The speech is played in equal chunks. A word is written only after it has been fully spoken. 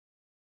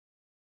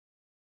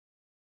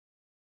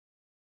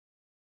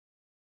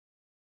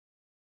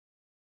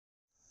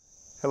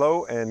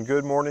Hello and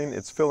good morning.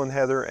 It's Phil and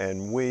Heather,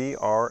 and we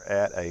are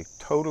at a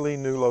totally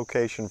new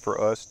location for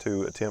us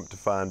to attempt to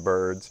find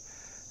birds.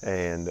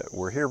 And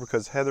we're here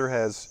because Heather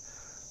has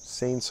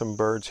seen some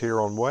birds here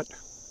on what?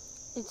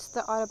 It's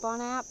the Audubon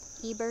app,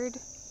 eBird.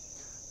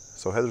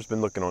 So Heather's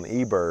been looking on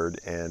eBird,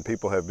 and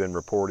people have been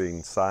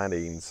reporting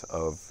sightings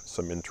of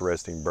some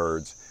interesting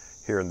birds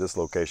here in this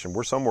location.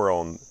 We're somewhere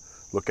on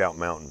Lookout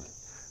Mountain,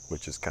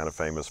 which is kind of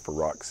famous for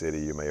Rock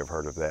City. You may have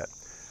heard of that.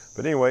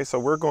 But anyway, so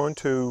we're going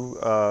to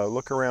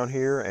look around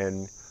here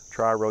and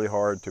try really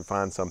hard to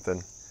find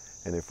something,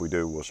 and if we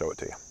do, we'll show it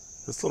to you.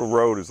 This little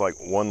road is like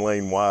 1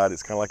 lane wide.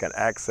 It's kind of like an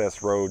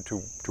access road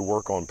to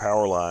work on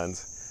power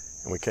lines,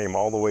 and we came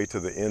all the way to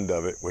the end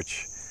of it,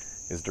 which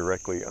is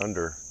directly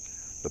under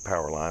the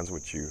power lines,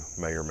 which you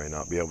may or may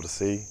not be able to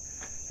see.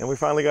 And we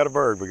finally got a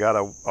bird. We got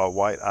a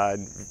white-eyed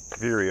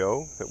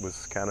vireo that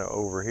was kind of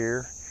over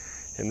here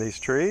in these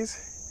trees,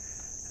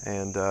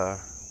 and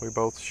we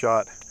both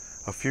shot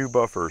a few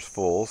buffers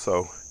full,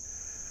 so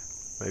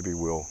maybe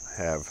we'll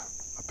have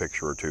a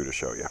picture or two to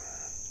show you.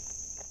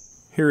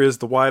 Here is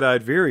the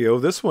white-eyed vireo.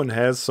 This one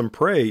has some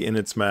prey in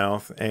its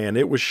mouth, and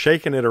it was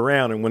shaking it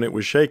around, and when it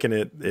was shaking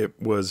it, it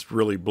was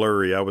really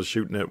blurry. I was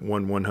shooting at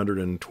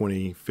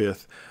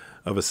 1/125th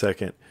of a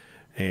second,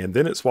 and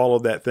then it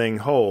swallowed that thing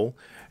whole.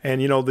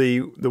 And you know,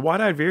 the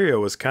white-eyed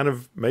vireo is kind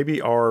of maybe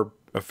our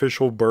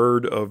official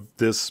bird of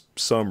this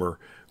summer.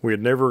 We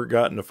had never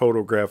gotten a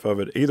photograph of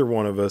it, either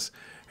one of us,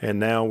 and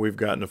now we've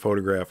gotten a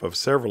photograph of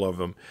several of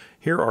them.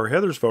 Here are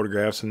Heather's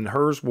photographs, and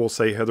hers will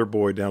say Heather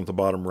Boyd down at the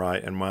bottom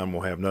right, and mine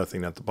will have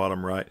nothing at the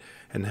bottom right.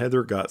 And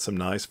Heather got some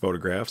nice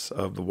photographs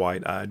of the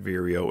white-eyed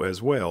vireo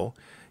as well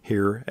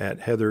here at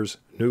Heather's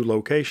new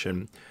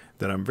location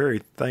that I'm very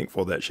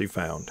thankful that she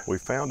found. We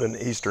found an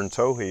eastern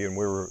towhee, and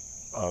we were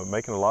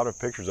making a lot of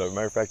pictures of it.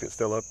 Matter of fact, it's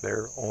still up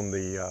there on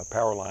the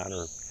power line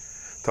or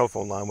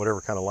telephone line,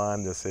 whatever kind of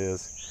line this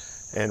is.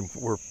 And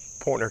we're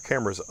pointing our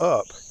cameras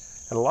up.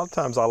 And a lot of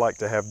times I like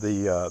to have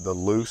the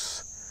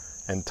loose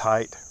and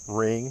tight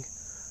ring,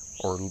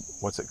 or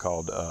what's it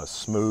called,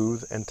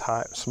 smooth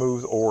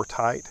or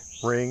tight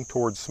ring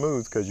towards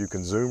smooth, because you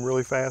can zoom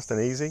really fast and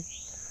easy.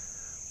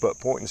 But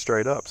pointing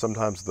straight up,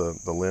 sometimes the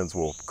lens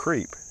will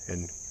creep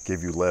and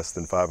give you less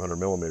than 500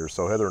 millimeters.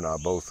 So Heather and I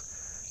both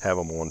have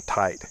them on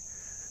tight.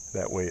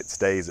 That way it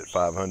stays at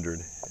 500,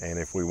 and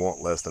if we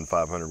want less than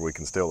 500, we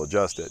can still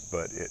adjust it,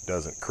 but it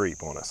doesn't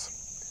creep on us.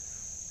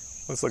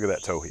 Let's look at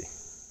that towhee.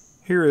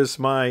 Here is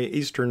my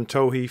eastern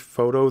towhee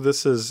photo.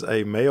 This is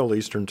a male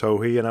eastern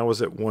towhee, and I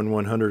was at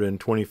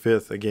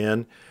 1/125th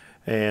again.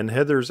 And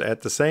Heather's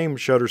at the same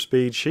shutter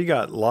speed. She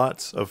got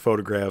lots of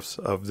photographs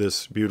of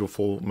this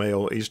beautiful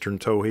male eastern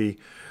towhee.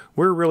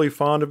 We're really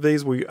fond of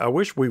these. I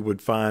wish we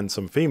would find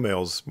some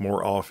females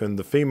more often.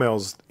 The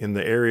females in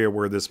the area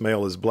where this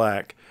male is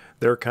black,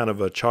 they're kind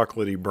of a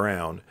chocolatey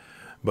brown,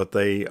 but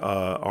they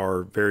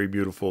are very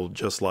beautiful,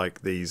 just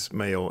like these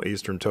male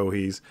eastern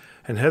towhees.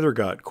 And Heather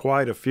got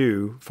quite a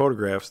few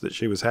photographs that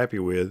she was happy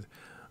with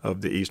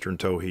of the eastern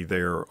towhee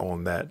there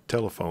on that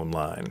telephone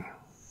line.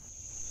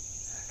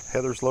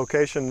 Heather's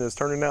location is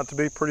turning out to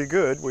be pretty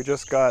good. We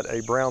just got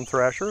a brown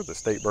thrasher, the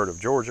state bird of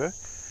Georgia,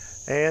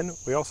 and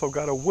we also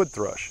got a wood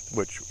thrush,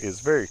 which is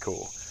very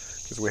cool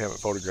because we haven't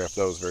photographed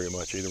those very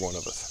much, either one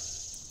of us.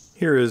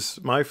 Here is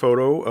my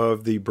photo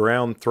of the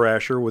brown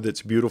thrasher with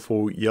its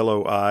beautiful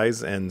yellow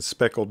eyes and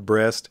speckled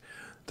breast.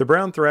 The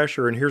brown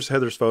thrasher, and here's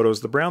Heather's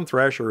photos, the brown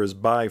thrasher is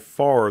by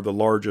far the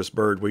largest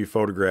bird we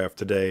photographed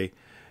today,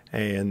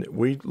 and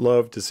we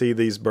love to see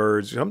these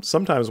birds.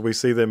 Sometimes we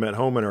see them at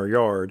home in our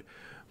yard,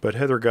 but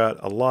Heather got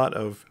a lot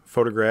of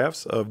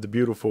photographs of the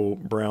beautiful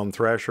brown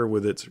thrasher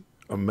with its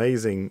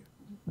amazing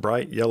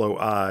bright yellow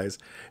eyes.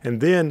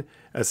 And then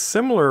a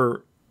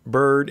similar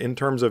bird in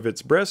terms of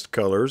its breast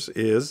colors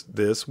is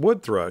this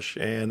wood thrush,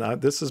 and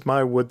this is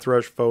my wood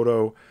thrush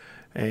photo,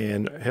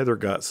 and Heather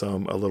got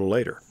some a little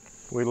later.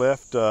 We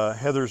left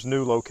Heather's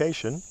new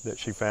location that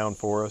she found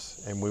for us,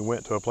 and we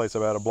went to a place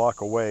about a block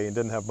away and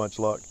didn't have much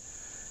luck.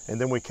 And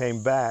then we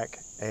came back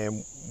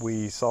and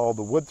we saw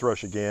the wood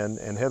thrush again,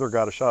 and Heather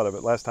got a shot of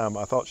it. Last time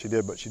I thought she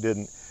did, but she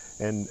didn't.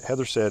 And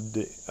Heather said,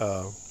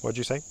 what'd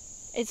you say?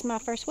 It's my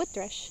first wood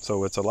thrush.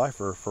 So it's a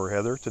lifer for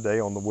Heather today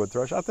on the wood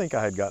thrush. I think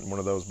I had gotten one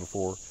of those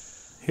before.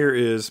 Here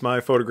is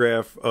my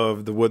photograph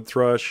of the wood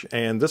thrush,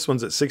 and this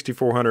one's at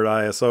 6400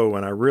 ISO,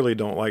 and I really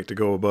don't like to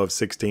go above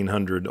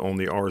 1600 on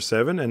the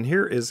R7. And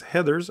here is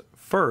Heather's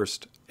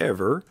first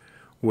ever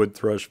wood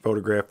thrush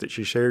photograph that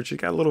she shared. She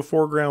got a little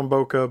foreground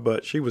bokeh,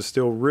 but she was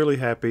still really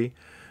happy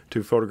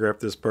to photograph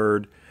this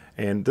bird.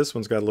 And this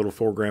one's got a little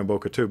foreground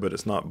bokeh too, but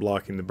it's not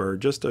blocking the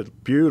bird. Just a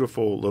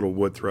beautiful little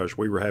wood thrush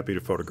we were happy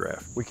to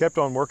photograph. We kept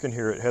on working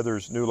here at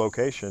Heather's new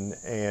location,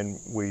 and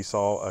we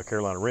saw a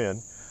Carolina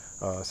wren,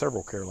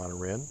 several Carolina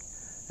wren,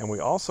 and we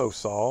also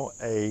saw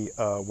a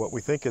what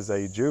we think is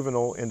a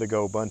juvenile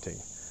indigo bunting,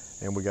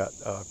 and we got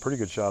a pretty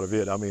good shot of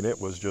it. I mean,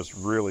 it was just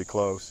really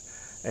close.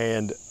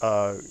 And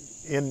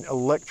in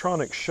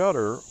electronic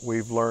shutter,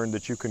 we've learned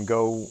that you can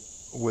go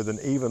with an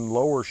even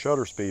lower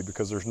shutter speed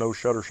because there's no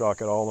shutter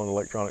shock at all on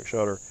electronic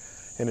shutter,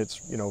 and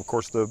it's, you know, of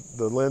course the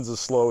lens is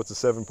slow. It's a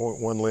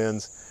 7.1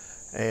 lens,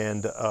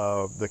 and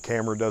the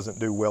camera doesn't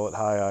do well at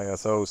high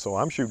ISO, so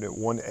I'm shooting at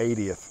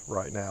 1/80th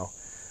right now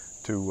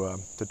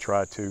to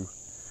try to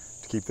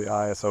keep the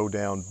ISO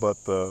down, but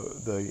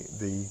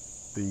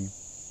the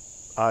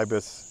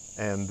IBIS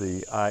and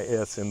the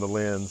IS in the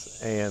lens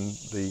and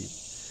the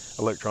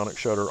electronic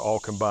shutter all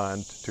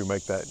combined to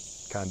make that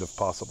kind of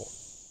possible.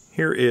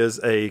 Here is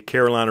a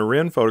Carolina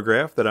wren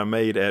photograph that I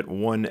made at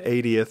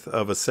 1/80th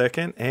of a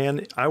second,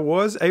 and I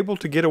was able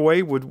to get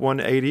away with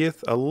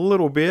 1/80th a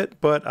little bit,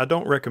 but I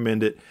don't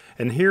recommend it.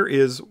 And here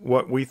is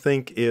what we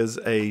think is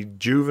a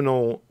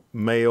juvenile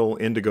male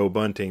indigo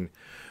bunting.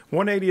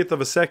 1/80th of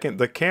a second,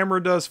 the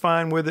camera does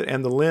fine with it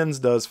and the lens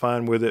does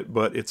fine with it,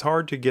 but it's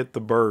hard to get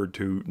the bird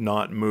to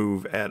not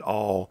move at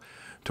all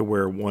to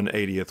where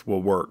 1/80th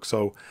will work.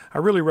 So I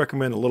really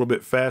recommend a little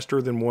bit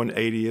faster than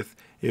 1/80th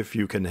if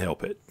you can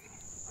help it.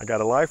 I got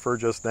a lifer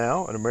just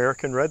now, an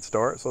American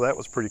redstart, so that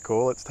was pretty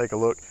cool. Let's take a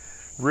look.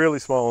 Really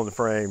small in the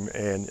frame,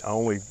 and I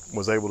only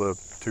was able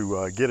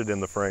to get it in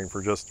the frame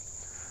for just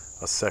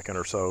a second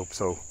or so.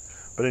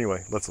 But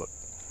anyway, let's look.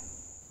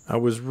 I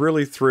was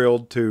really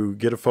thrilled to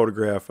get a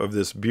photograph of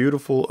this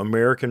beautiful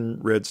American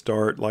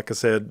redstart. Like I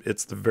said,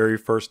 it's the very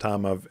first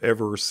time I've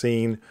ever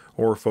seen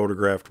or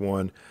photographed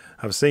one.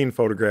 I've seen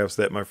photographs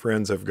that my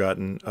friends have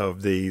gotten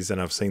of these, and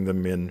I've seen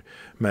them in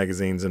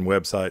magazines and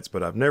websites,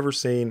 but I've never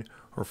seen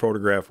or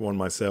photographed one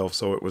myself,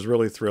 so it was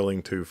really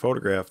thrilling to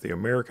photograph the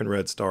American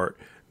redstart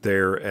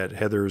there at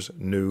Heather's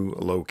new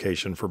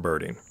location for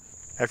birding.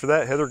 After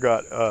that, Heather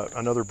got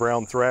another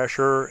brown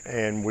thrasher,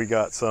 and we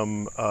got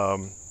some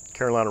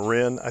Carolina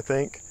wren, I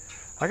think.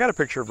 I got a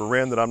picture of a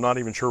wren that I'm not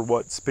even sure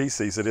what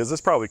species it is. It's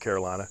probably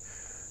Carolina.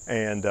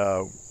 And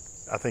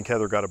I think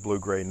Heather got a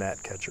blue-gray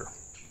gnatcatcher.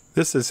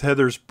 This is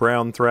Heather's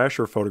brown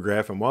thrasher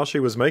photograph, and while she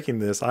was making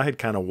this, I had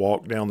kind of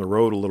walked down the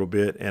road a little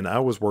bit, and I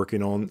was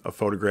working on a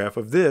photograph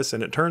of this,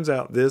 and it turns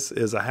out this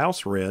is a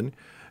house wren,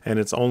 and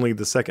it's only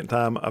the second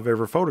time I've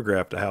ever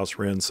photographed a house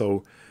wren,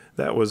 so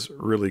that was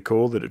really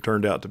cool that it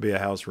turned out to be a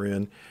house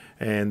wren.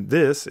 And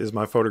this is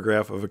my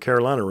photograph of a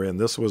Carolina wren.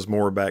 This was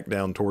more back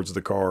down towards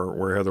the car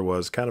where Heather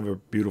was. Kind of a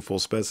beautiful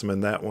specimen,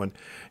 that one.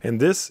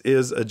 And this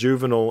is a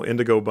juvenile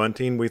indigo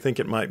bunting. We think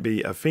it might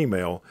be a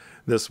female,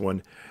 this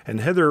one. And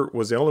Heather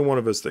was the only one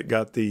of us that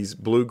got these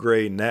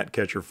blue-gray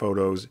gnatcatcher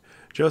photos.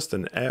 Just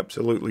an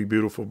absolutely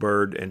beautiful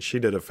bird, and she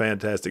did a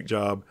fantastic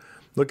job.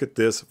 Look at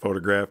this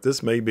photograph.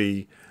 This may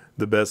be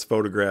the best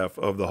photograph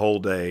of the whole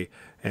day,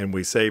 and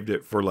we saved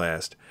it for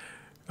last,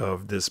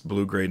 of this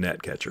blue-gray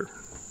gnatcatcher.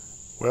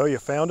 Well, you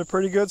found a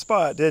pretty good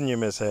spot, didn't you,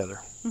 Miss Heather?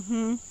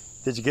 Mm-hmm.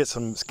 Did you get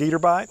some skeeter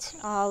bites?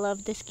 All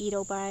of the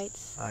mosquito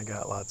bites. I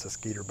got lots of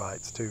skeeter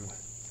bites, too.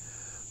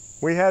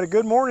 We had a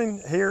good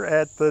morning here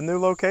at the new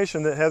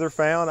location that Heather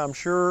found. I'm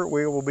sure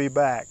we will be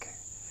back.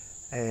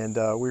 And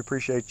we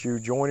appreciate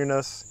you joining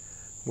us.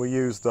 We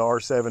used the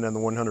R7 and the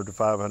 100 to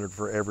 500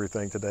 for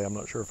everything today. I'm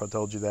not sure if I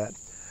told you that.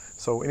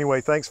 So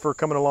anyway, thanks for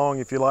coming along.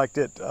 If you liked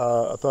it,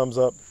 a thumbs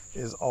up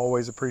is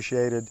always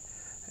appreciated.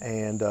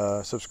 And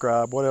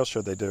subscribe. What else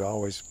should they do? I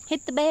always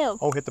hit the bell.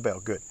 Oh, hit the bell.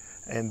 Good.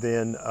 And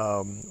then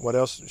what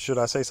else? Should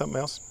I say something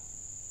else?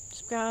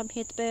 Subscribe,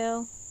 hit the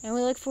bell, and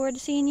we look forward to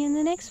seeing you in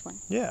the next one.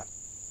 Yeah.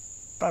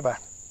 Bye-bye.